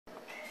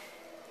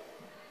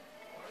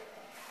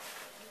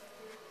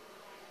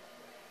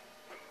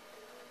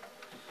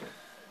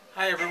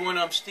Hi everyone,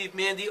 I'm Steve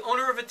Mandy,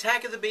 owner of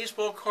Attack of the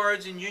Baseball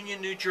Cards in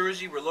Union, New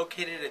Jersey. We're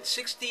located at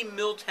 60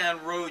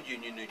 Milltown Road,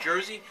 Union, New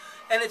Jersey,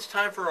 and it's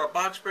time for our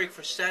box break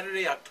for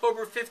Saturday,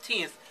 October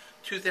 15th,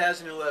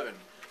 2011.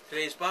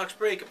 Today's box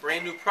break, a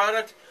brand new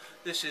product.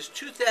 This is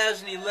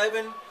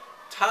 2011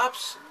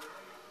 Topps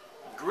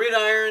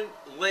Gridiron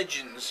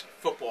Legends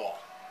Football.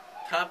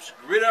 Topps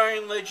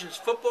Gridiron Legends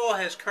Football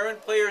has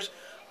current players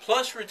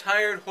plus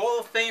retired Hall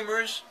of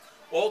Famers,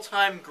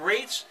 all-time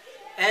greats,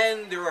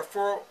 and there are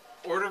 4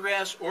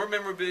 autographs or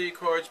memorabilia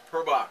cards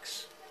per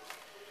box.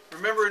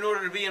 Remember, in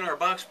order to be in our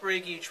box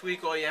break each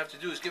week, all you have to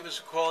do is give us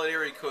a call at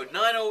area code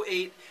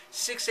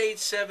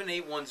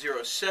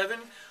 908-687-8107.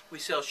 We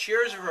sell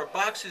shares of our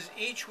boxes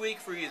each week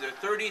for either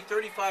 $30,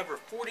 $35, or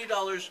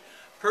 $40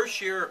 per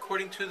share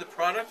according to the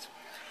product.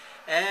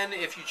 And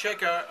if you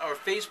check out our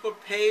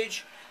Facebook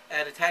page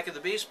at Attack of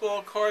the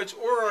Baseball Cards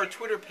or our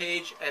Twitter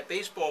page at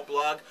Baseball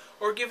Blog,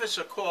 or give us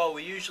a call,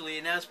 we usually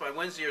announce by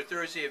Wednesday or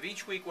Thursday of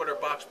each week what our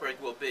box break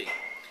will be.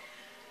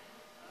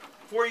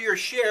 For your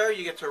share,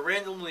 you get to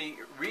randomly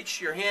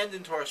reach your hand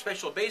into our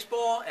special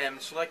baseball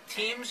and select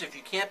teams. If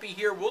you can't be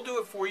here, we'll do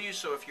it for you.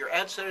 So if you're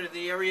outside of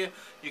the area,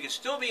 you can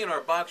still be in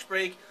our box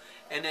break.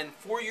 And then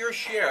for your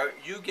share,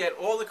 you get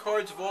all the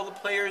cards of all the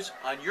players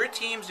on your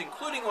teams,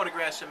 including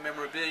autographs and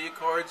memorabilia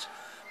cards.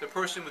 The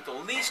person with the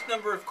least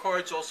number of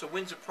cards also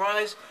wins a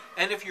prize.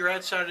 And if you're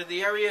outside of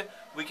the area,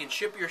 we can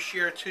ship your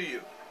share to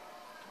you.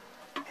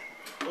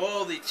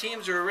 All the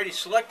teams are already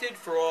selected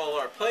for all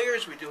our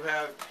players. We do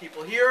have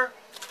people here.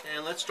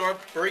 And let's start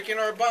breaking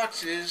our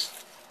boxes.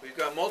 We've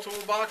got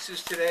multiple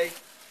boxes today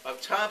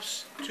of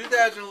Topps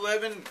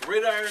 2011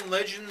 Gridiron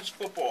Legends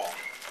Football.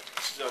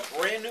 This is a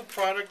brand new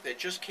product that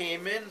just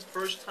came in,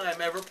 first time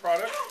ever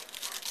product.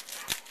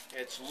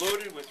 It's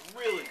loaded with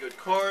really good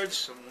cards,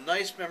 some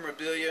nice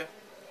memorabilia.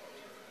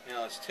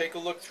 Now let's take a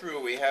look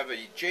through. We have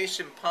a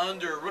Jason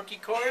Ponder rookie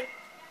card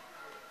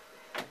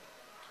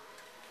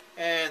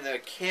and a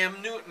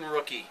Cam Newton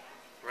rookie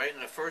right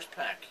in the first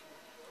pack.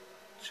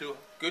 2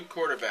 good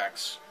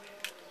quarterbacks.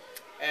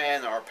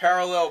 And our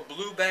parallel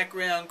blue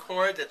background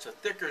card, that's a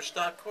thicker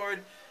stock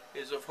card,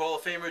 is of Hall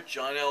of Famer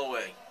John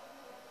Elway.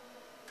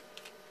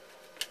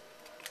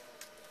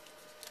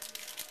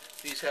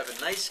 These have a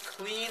nice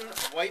clean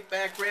white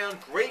background,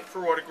 great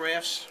for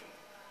autographs.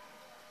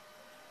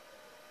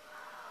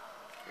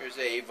 Here's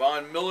a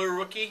Von Miller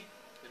rookie,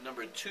 the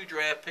number 2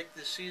 draft pick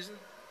this season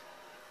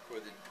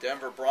for the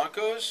Denver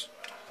Broncos.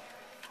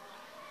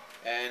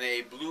 And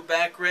a blue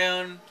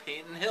background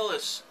Peyton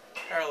Hillis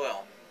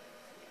parallel.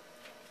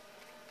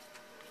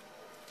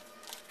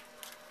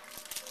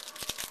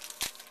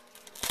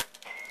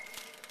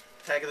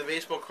 Attack of the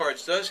Baseball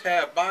Cards does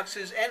have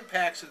boxes and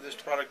packs of this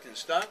product in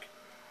stock.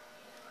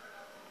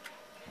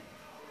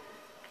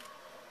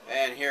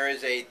 And here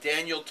is a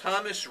Daniel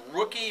Thomas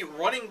rookie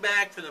running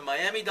back for the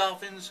Miami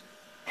Dolphins,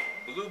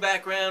 blue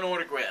background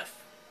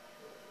autograph.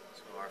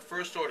 So our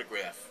first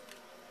autograph.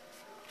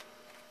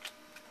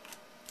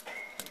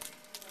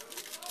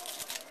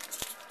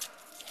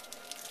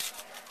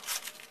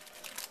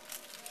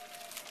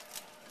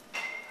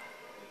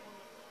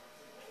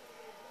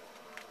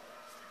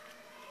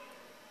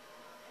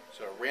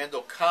 So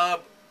Randall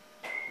Cobb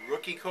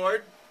rookie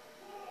card,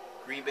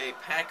 Green Bay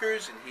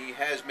Packers, and he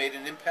has made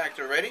an impact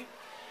already.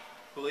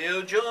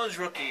 Julio Jones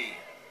rookie,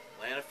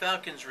 Atlanta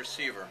Falcons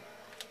receiver.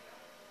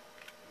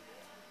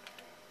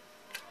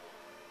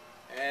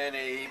 And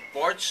a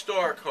Bart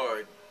Starr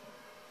card,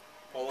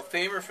 Hall of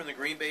Famer from the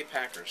Green Bay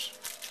Packers.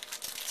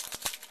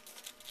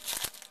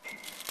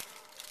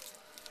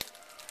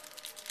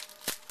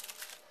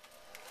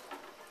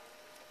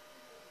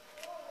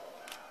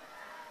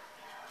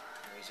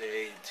 There's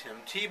a Tim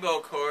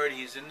Tebow card.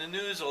 He's in the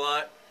news a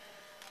lot.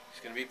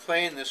 He's going to be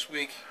playing this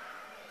week.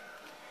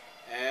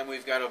 And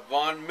we've got a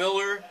Von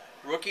Miller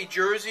rookie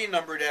jersey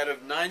numbered out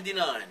of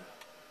 99.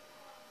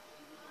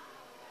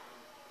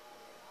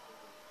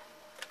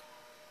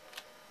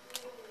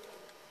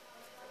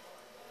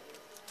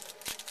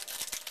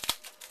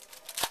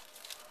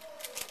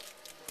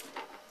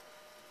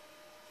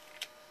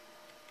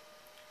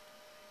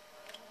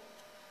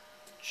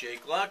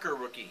 Jake Locker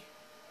rookie.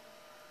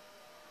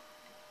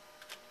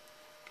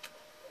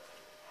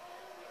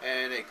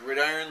 And a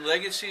Gridiron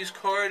Legacies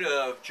card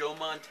of Joe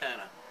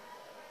Montana.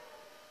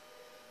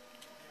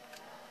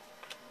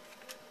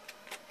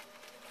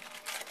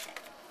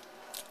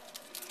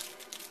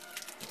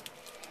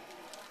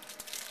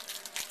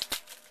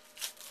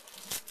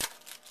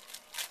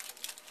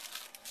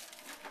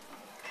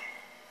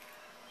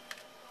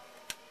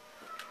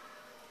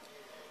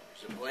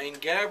 There's a Blaine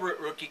Gabbert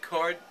rookie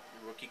card,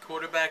 rookie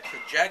quarterback for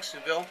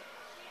Jacksonville,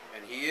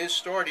 and he is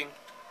starting.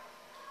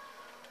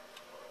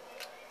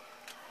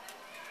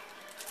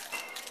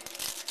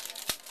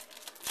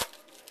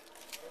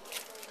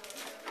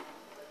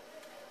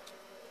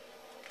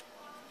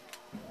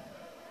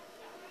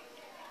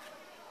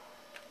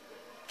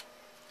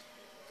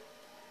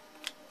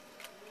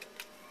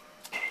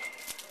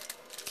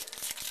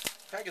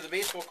 Attack of the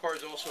Baseball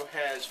Cards also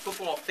has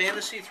football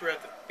fantasy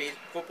throughout the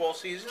football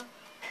season.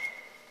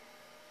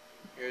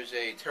 Here's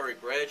a Terry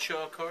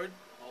Bradshaw card,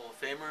 Hall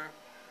of Famer,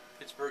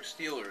 Pittsburgh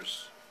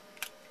Steelers.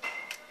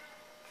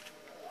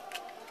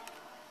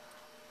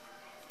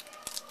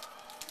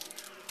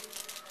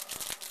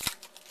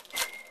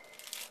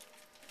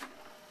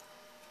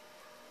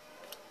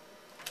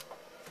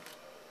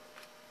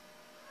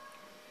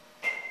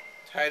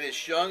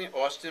 Titus Young,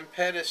 Austin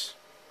Pettis.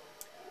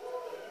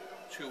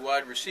 2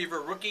 wide receiver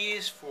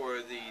rookies for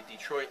the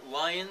Detroit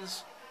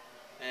Lions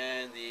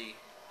and the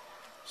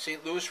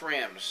St. Louis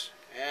Rams.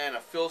 And a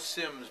Phil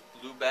Simms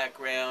blue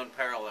background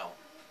parallel.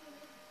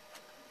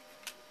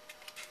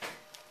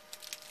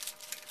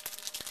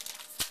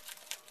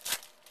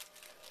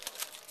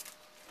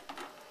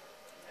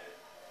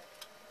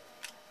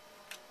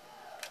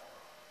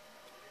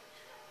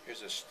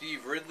 Here's a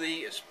Steve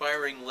Ridley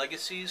Aspiring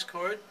Legacies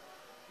card.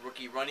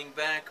 Rookie running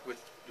back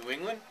with New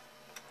England.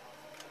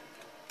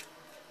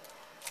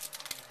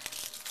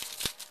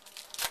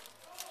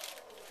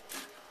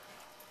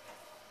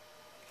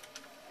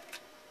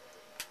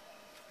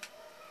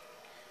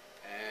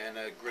 And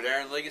a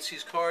Gridiron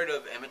Legacies card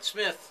of Emmitt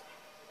Smith.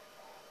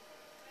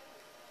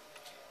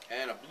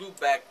 And a blue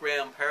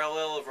background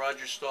parallel of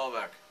Roger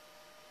Staubach.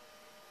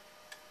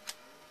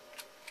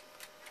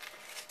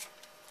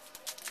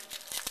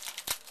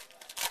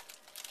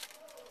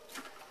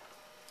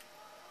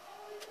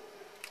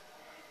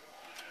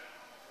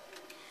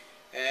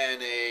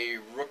 And a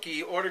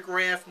rookie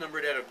autograph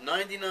numbered out of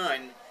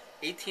 99,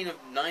 18 of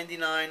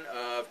 99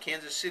 of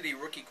Kansas City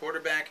rookie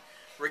quarterback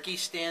Ricky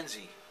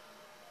Stanzi.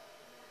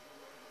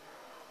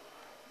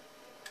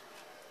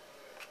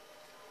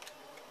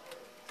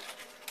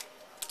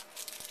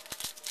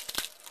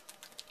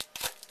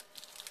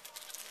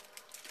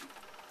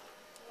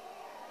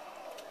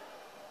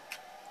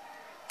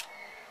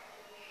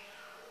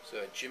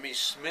 So Jimmy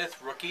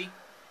Smith rookie,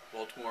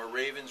 Baltimore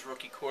Ravens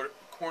rookie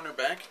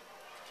cornerback.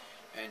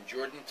 And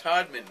Jordan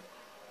Todman,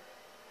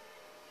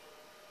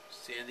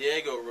 San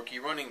Diego rookie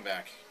running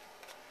back.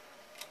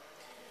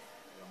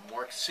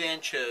 Mark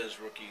Sanchez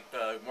rookie,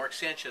 Mark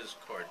Sanchez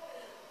card,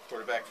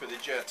 quarterback for the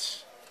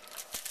Jets.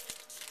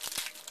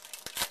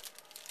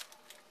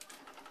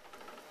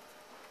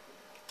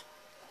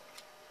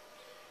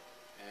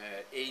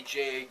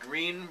 AJ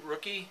Green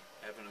rookie,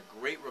 having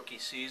a great rookie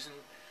season.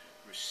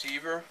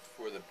 Receiver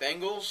for the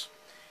Bengals,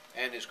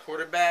 and his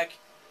quarterback,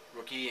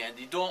 rookie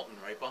Andy Dalton,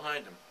 right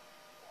behind him.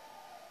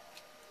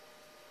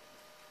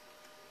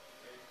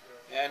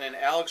 And an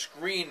Alex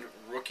Green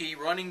rookie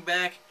running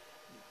back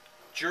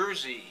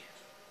jersey.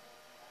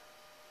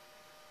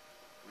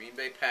 Green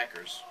Bay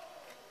Packers.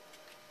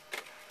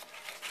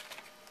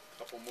 A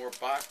couple more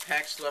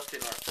packs left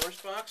in our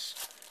first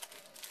box.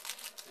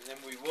 And then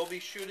we will be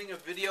shooting a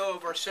video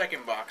of our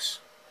second box.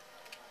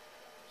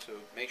 So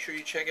make sure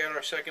you check out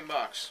our second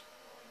box.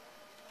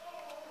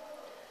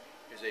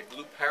 Here's a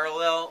blue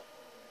parallel.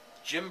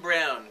 Jim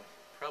Brown,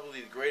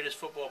 probably the greatest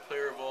football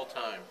player of all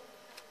time.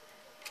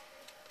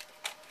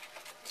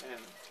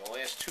 And the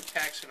last 2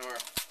 packs in our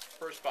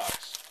first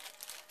box.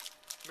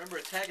 Remember,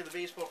 Attack of the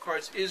Baseball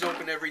Cards is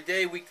open every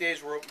day.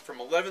 Weekdays we're open from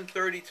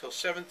 11:30 till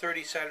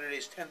 7:30.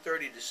 Saturdays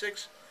 10:30 to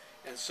 6.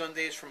 And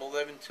Sundays from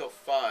 11 till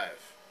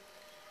 5.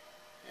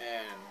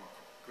 And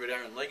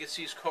Gridiron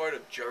Legacies card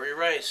of Jerry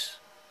Rice.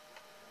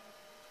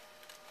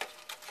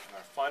 And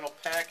our final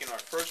pack in our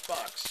first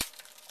box.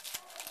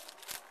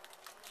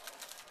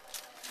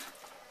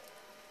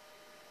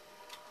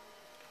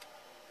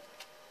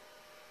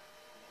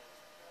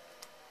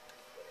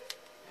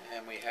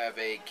 And we have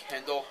a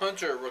Kendall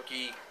Hunter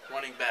rookie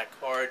running back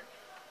card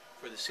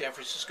for the San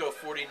Francisco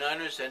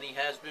 49ers, and he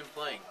has been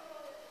playing.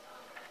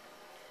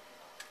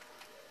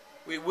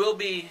 We will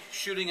be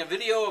shooting a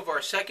video of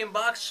our second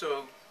box,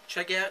 so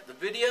check out the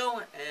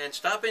video and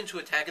stop into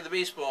Attack of the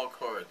Baseball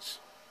Cards.